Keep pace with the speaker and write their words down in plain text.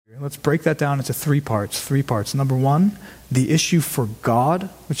let's break that down into three parts. Number one, the issue for God,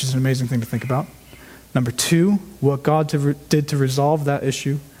 which is an amazing thing to think about. Number two, what God did to resolve that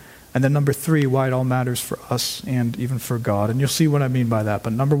issue. And then number three, why it all matters for us and even for God. And you'll see what I mean by that.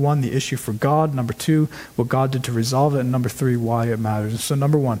 But number one, the issue for God. Number two, what God did to resolve it. And number three, why it matters. So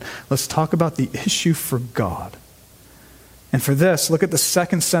number one, let's talk about the issue for God. And for this, look at the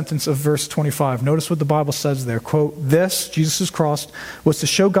second sentence of verse 25. Notice what the Bible says there. Quote, this, Jesus' cross, was to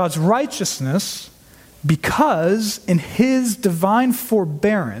show God's righteousness because in his divine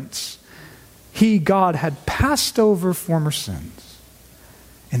forbearance, he, God, had passed over former sins.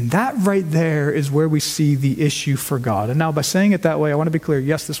 And that right there is where we see the issue for God. And now by saying it that way, I want to be clear.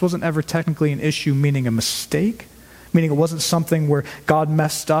 Yes, this wasn't ever technically an issue, meaning a mistake. Meaning it wasn't something where God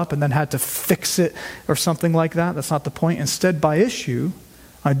messed up and then had to fix it or something like that. That's not the point. Instead, by issue,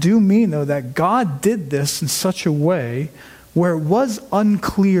 I do mean, though, that God did this in such a way where it was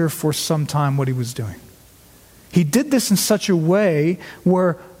unclear for some time what he was doing. He did this in such a way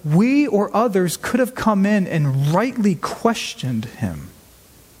where we or others could have come in and rightly questioned him.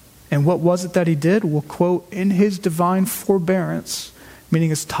 And what was it that he did? Well, quote, in his divine forbearance, meaning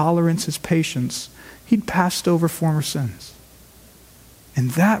his tolerance, his patience, he'd passed over former sins.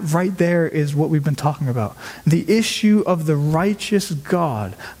 And that right there is what we've been talking about. The issue of the righteous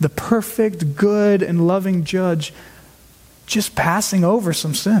God, the perfect, good, and loving judge, just passing over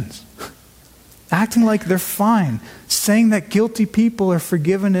some sins. Acting like they're fine. Saying that guilty people are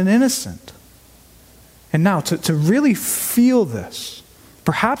forgiven and innocent. And now, to really feel this,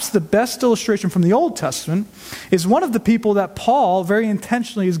 perhaps the best illustration from the Old Testament is one of the people that Paul very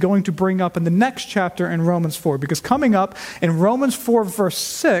intentionally is going to bring up in the next chapter in Romans 4. Because coming up in Romans 4 verse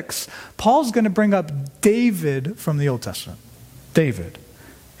 6, Paul's going to bring up David from the Old Testament. David.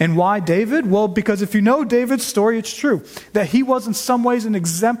 And why David? Well, because if you know David's story, it's true that he was in some ways an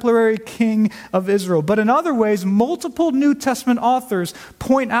exemplary king of Israel. But in other ways, multiple New Testament authors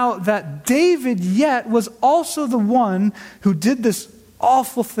point out that David yet was also the one who did this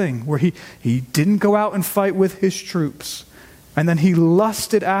awful thing where he didn't go out and fight with his troops. And then he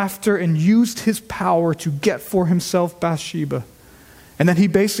lusted after and used his power to get for himself Bathsheba. And then he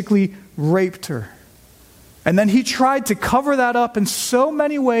basically raped her. And then he tried to cover that up in so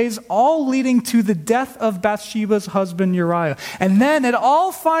many ways, all leading to the death of Bathsheba's husband Uriah. And then it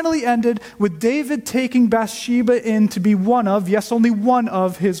all finally ended with David taking Bathsheba in to be one of, yes, only one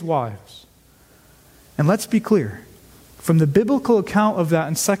of his wives. And let's be clear. From the biblical account of that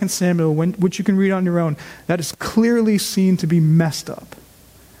in 2 Samuel, which you can read on your own, that is clearly seen to be messed up.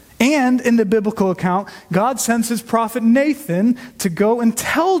 And in the biblical account, God sends his prophet Nathan to go and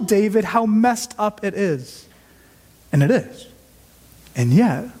tell David how messed up it is. And it is. And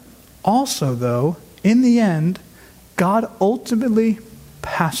yet, also though, in the end, God ultimately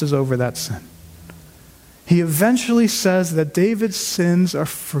passes over that sin. He eventually says that David's sins are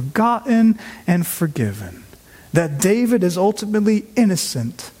forgotten and forgiven. That David is ultimately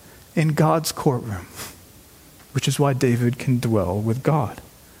innocent in God's courtroom, which is why David can dwell with God.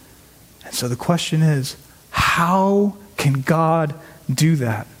 And so the question is, how can God do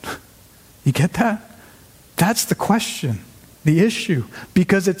that? You get that? That's the question, the issue.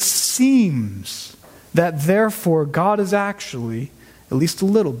 Because it seems that therefore God is actually, at least a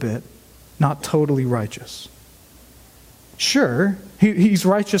little bit, not totally righteous. Sure, he's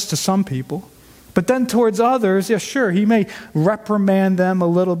righteous to some people. But then towards others, yeah, sure, he may reprimand them a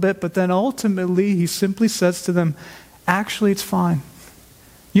little bit, but then ultimately he simply says to them, actually, it's fine.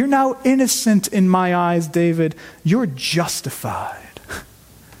 You're now innocent in my eyes, David. You're justified.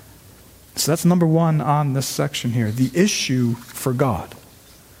 So that's number one on this section here, the issue for God.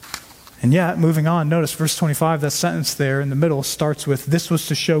 And yet, moving on, notice verse 25, that sentence there in the middle starts with, this was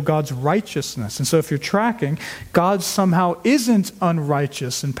to show God's righteousness. And so if you're tracking, God somehow isn't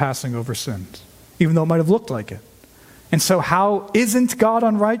unrighteous in passing over sins, even though it might have looked like it. And so how isn't God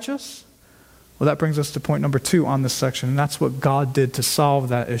unrighteous? Well, that brings us to point number 2 on this section, and that's what God did to solve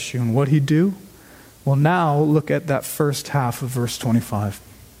that issue. And what did he do? Well, now look at that first half of verse 25.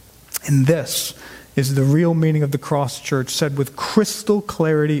 And this is the real meaning of the cross, church, said with crystal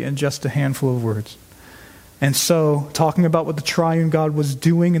clarity in just a handful of words. And so, talking about what the triune God was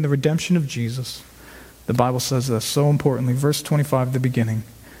doing in the redemption of Jesus, the Bible says this so importantly, verse 25, the beginning.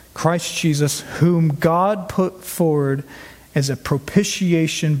 Christ Jesus, whom God put forward as a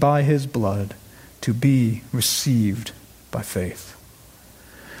propitiation by his blood to be received by faith.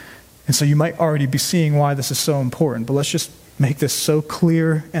 And so you might already be seeing why this is so important, but let's just make this so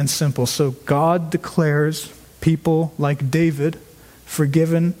clear and simple. So God declares people like David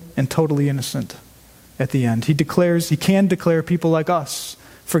forgiven and totally innocent at the end. He can declare people like us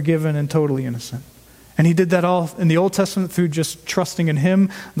forgiven and totally innocent. And he did that all in the Old Testament through just trusting in him,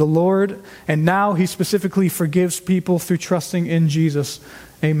 the Lord. And now he specifically forgives people through trusting in Jesus.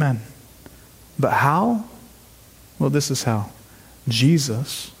 Amen. But how? Well, this is how.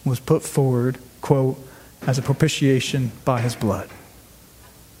 Jesus was put forward, quote, as a propitiation by his blood.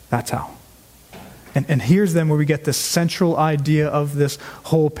 That's how. And here's then where we get the central idea of this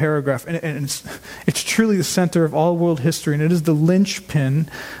whole paragraph. And it's truly the center of all world history. And it is the linchpin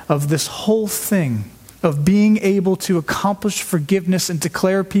of this whole thing of being able to accomplish forgiveness and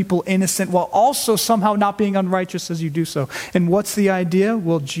declare people innocent while also somehow not being unrighteous as you do so. And what's the idea?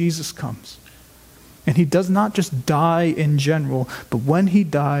 Well, Jesus comes. And he does not just die in general, but when he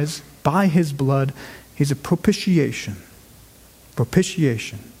dies by his blood, he's a propitiation.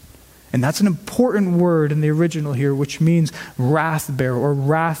 Propitiation. And that's an important word in the original here, which means wrath bearer or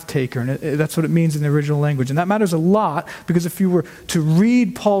wrath taker. And that's what it means in the original language. And that matters a lot because if you were to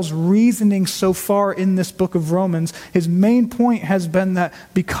read Paul's reasoning so far in this book of Romans, his main point has been that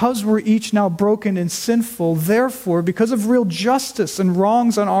because we're each now broken and sinful, therefore, because of real justice and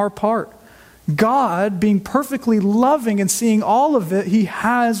wrongs on our part, God, being perfectly loving and seeing all of it, he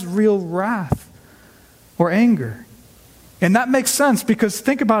has real wrath or anger. And that makes sense because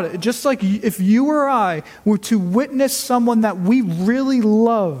think about it. Just like if you or I were to witness someone that we really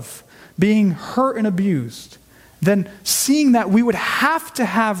love being hurt and abused, then seeing that we would have to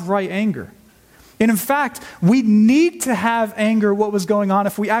have right anger. And in fact, we need to have anger what was going on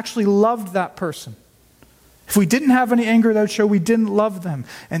if we actually loved that person. If we didn't have any anger, that would show we didn't love them.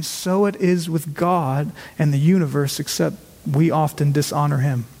 And so it is with God and the universe, except we often dishonor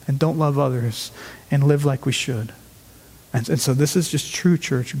him and don't love others and live like we should. And so this is just true,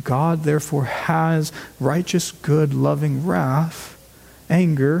 church. God, therefore, has righteous, good, loving wrath,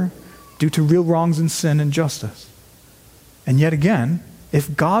 anger, due to real wrongs and sin and justice. And yet again,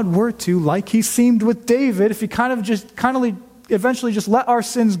 if God were to, like he seemed with David, if he eventually just let our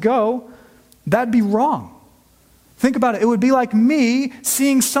sins go, that'd be wrong. Think about it. It would be like me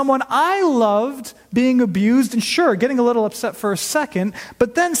seeing someone I loved being abused and sure, getting a little upset for a second,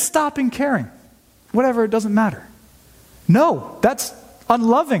 but then stopping caring. Whatever, it doesn't matter. No, that's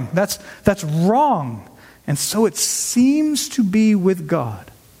unloving. That's wrong. And so it seems to be with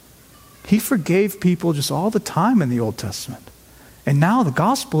God. He forgave people just all the time in the Old Testament. And now the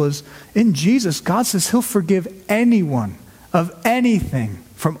gospel is in Jesus. God says he'll forgive anyone of anything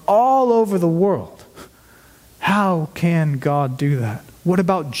from all over the world. How can God do that? What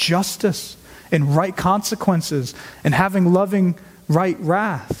about justice and right consequences and having loving right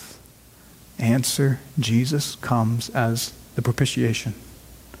wrath? Answer, Jesus comes as the propitiation.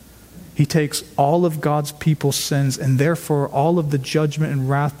 He takes all of God's people's sins and therefore all of the judgment and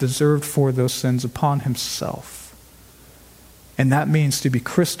wrath deserved for those sins upon himself. And that means to be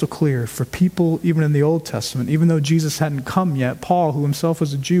crystal clear for people even in the Old Testament, even though Jesus hadn't come yet, Paul, who himself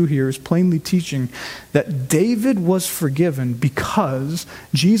was a Jew here, is plainly teaching that David was forgiven because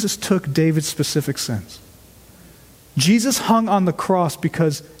Jesus took David's specific sins. Jesus hung on the cross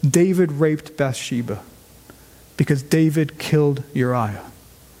because David raped Bathsheba, because David killed Uriah.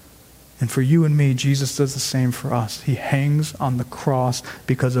 And for you and me, Jesus does the same for us. He hangs on the cross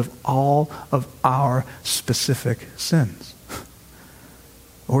because of all of our specific sins.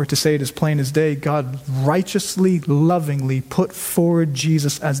 Or to say it as plain as day, God righteously, lovingly put forward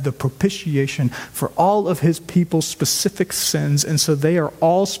Jesus as the propitiation for all of his people's specific sins. And so they are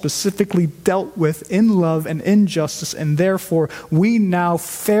all specifically dealt with in love and in justice. And therefore, we now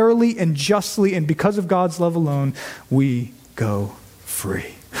fairly and justly, and because of God's love alone, we go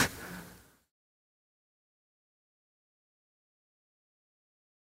free.